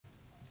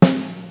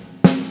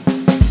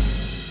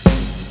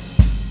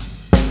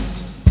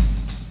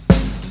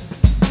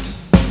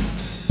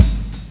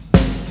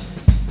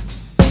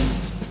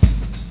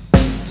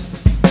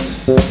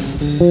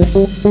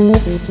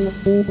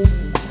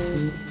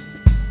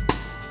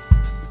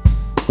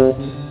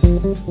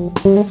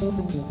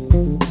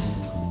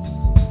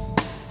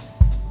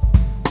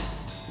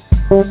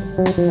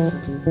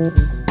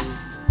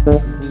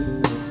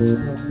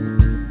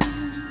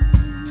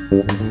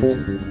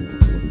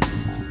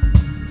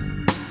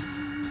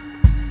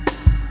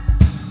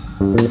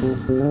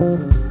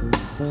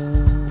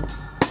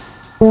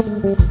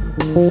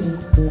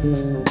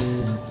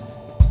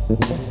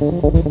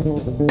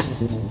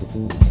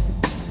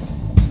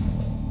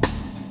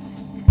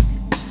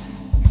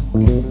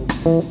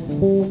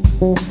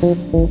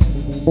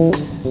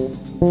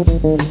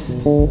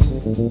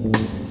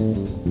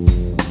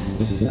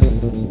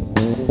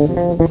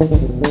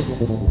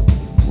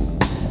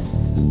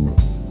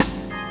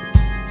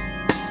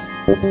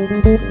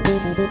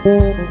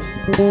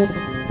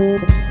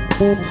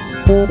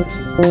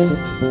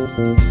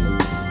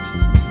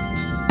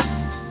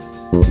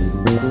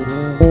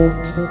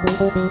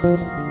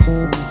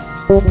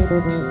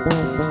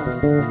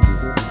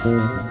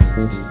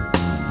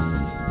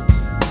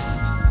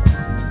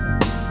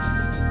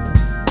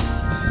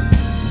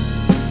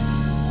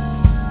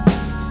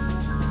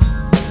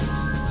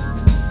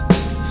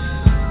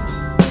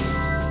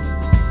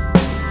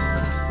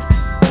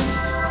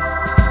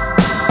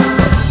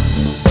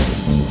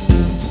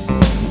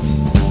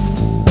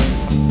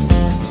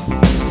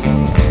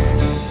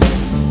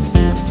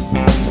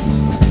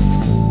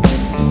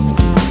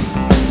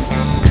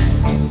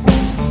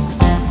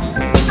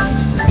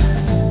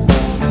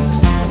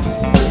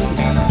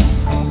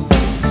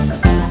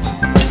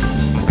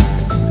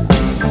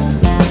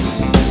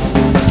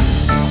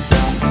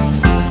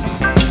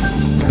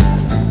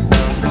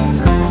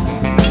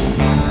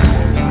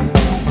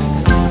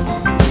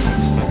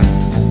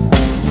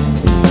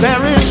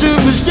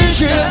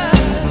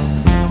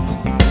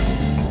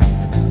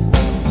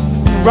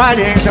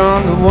Writings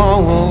on the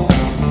wall,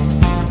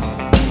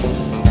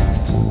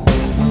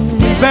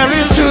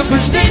 very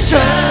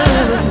superstitious.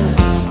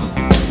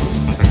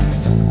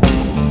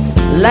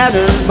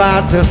 Ladders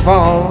about to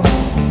fall.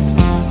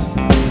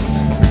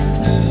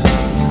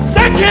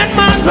 Second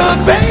month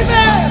of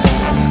baby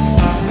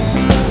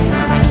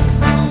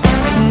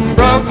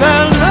broke the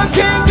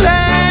looking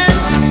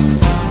glass.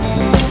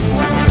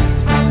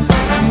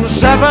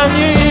 7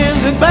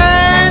 years of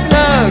bad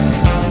luck.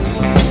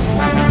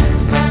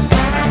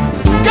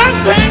 Got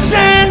things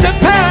in the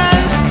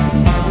past.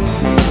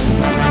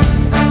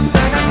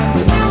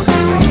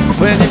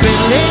 When you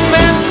believe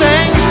in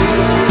things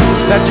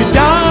that you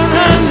don't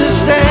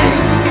understand,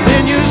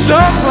 then you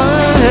suffer.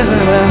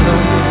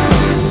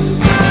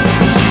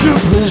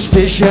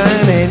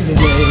 Superstition in the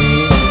way.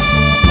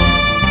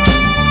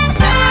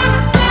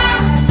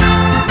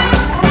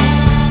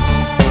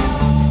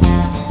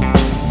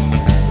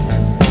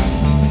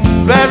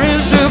 Very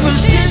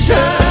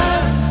superstitious.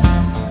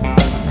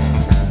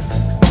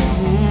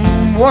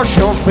 Wash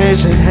your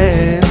face and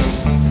hands.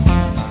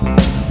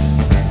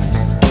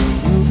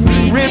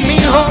 Rid me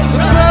of the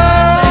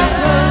blood.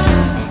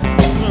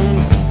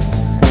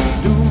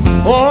 Do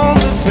all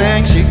the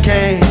things you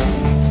can.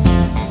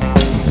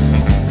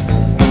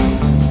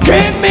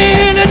 Keep me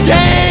in a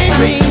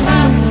daydream.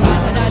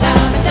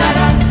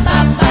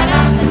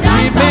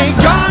 Keep me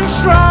going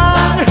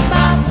strong.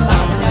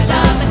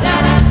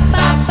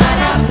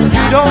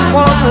 You don't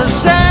wanna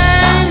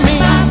save me.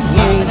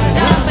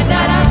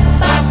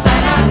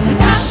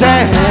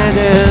 Sad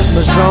as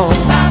my song.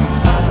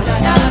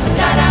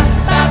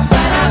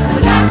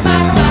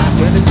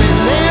 When you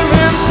believe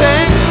in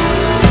things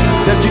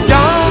that you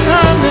don't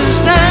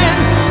understand,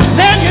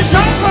 then you're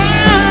so far.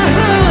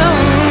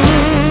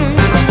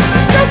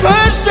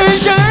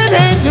 Superstition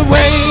ain't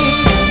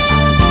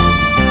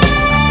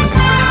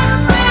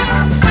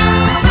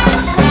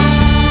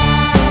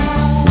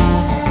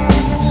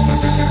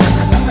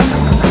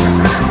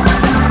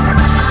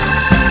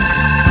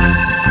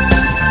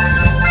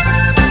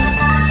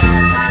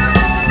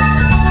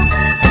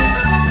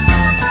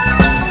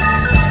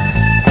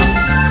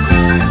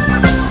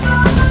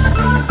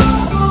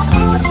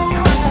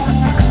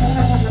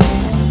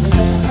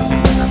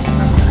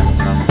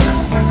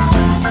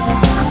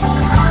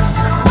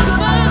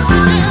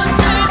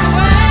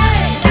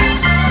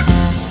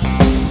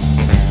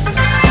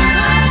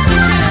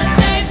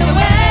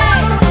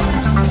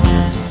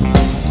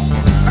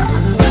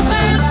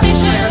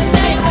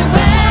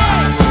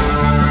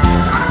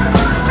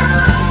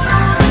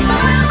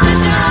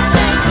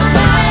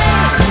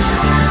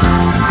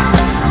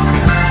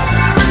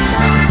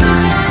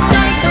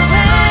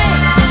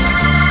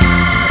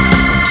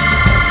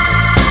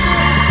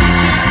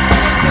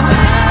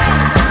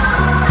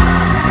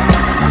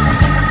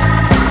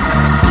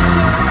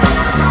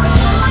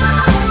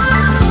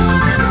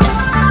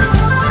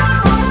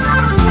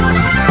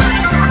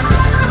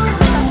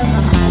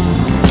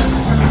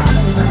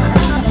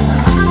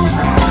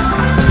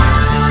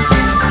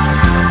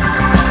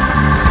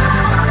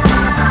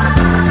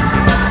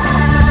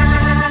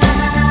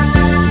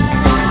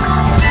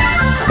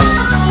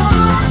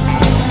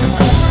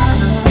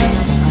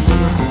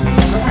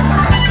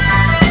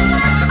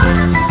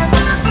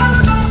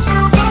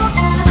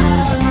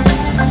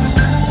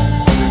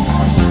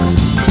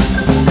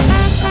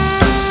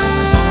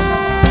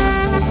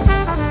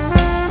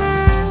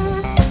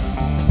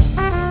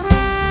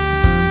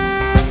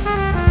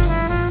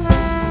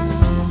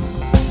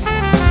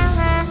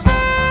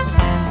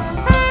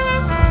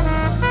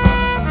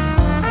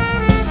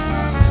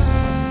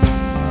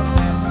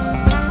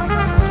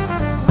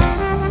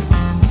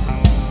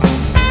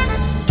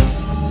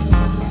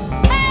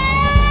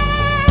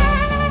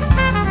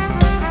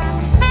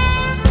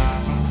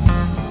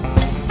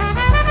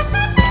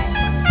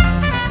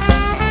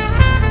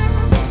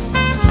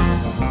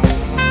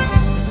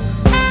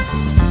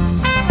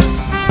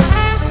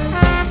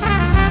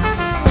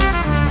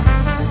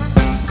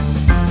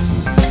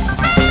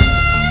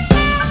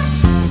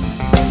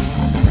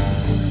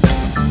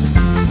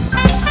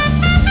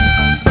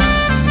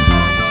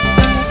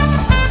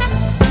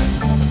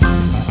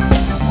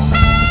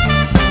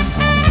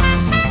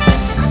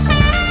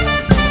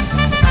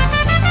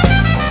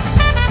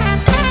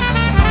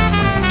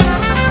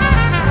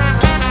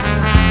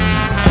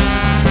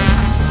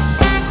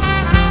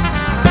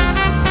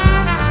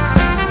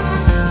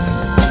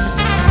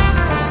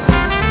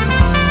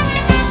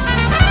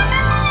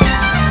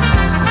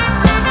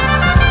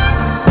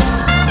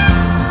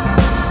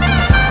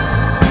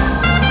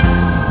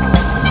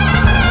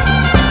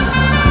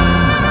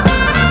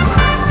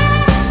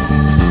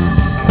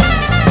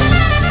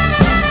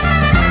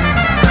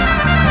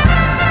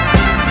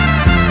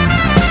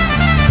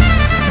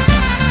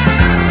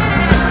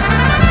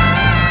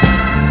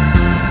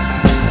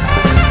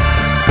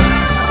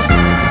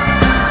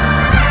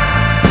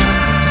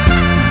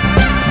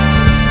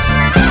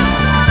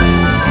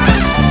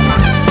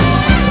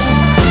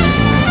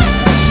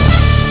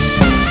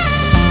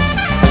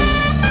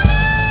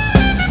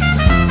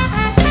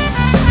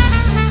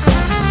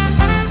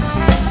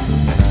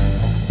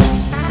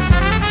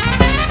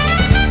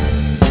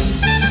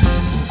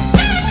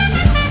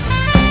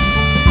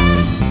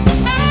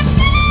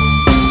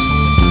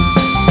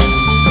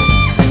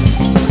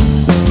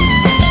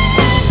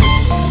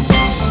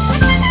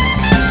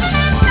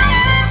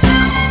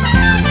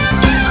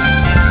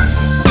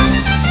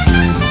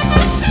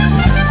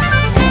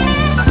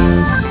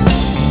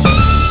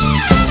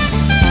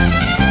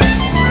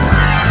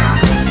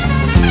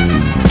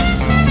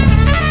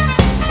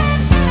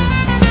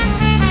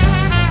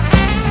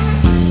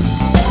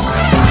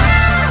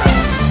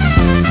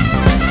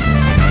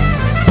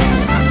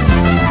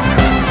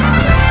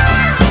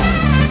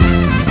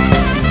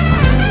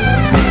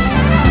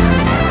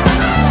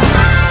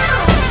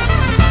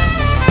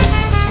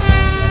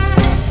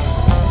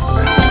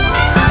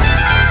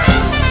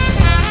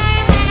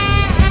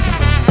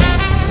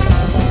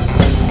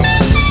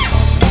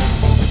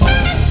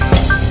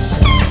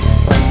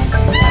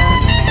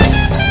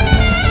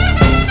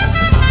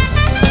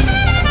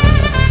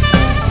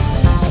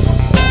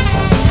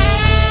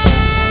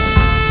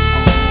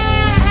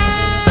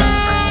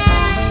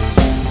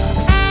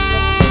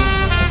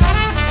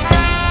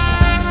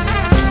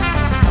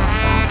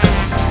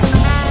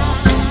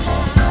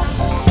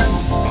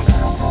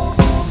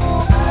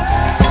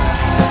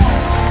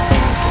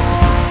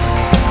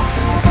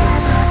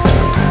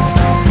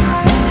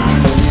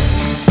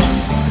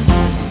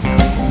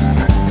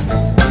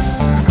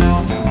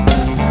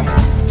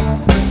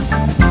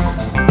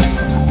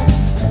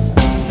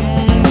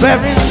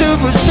very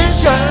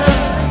superstition.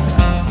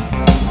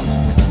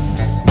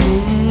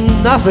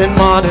 Nothing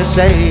more to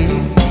say.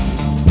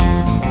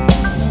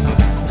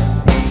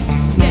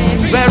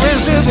 Very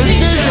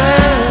superstition.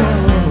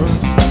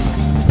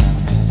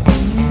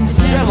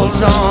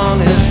 Devil's on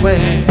his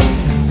way.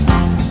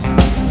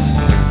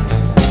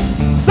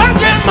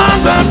 Thank you,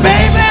 mother,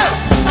 baby.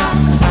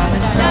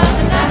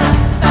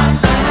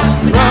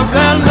 From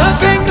the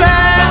looking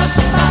glass.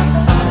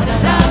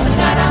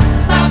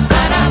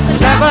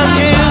 7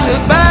 years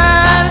of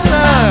bad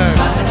luck.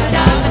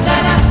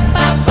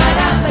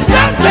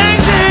 Good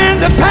things in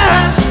the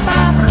past.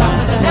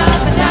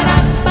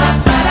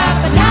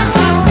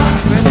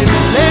 When you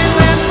believe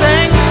in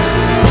things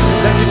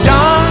that you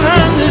don't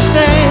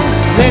understand,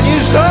 then you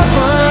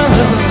suffer.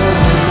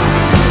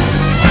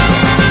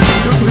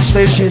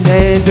 Superstition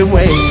ain't the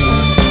way.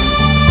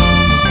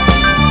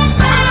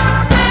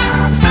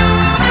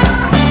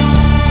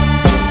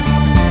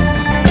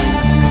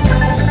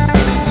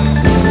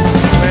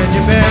 When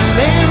you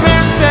believe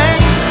in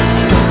things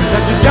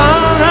that you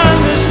don't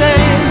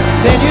understand,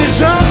 then you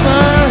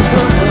suffer.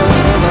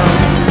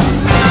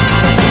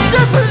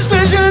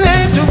 Superstition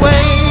ain't the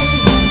way.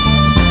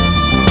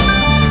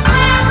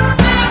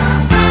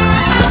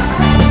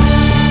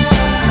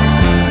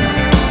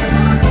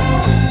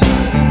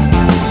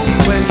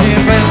 When you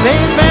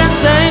believe in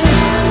things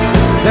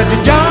that you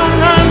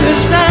don't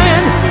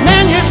understand,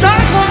 then you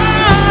suffer.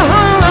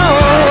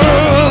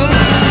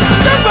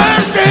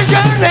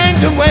 Superstition ain't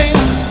the way.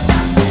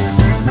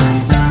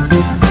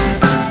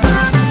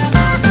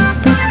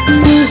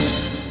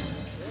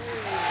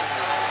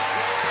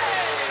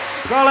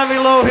 Kalevi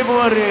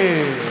Louhivuori.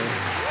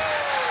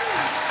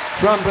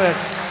 Trumpet,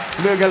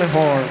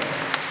 flugelhorn.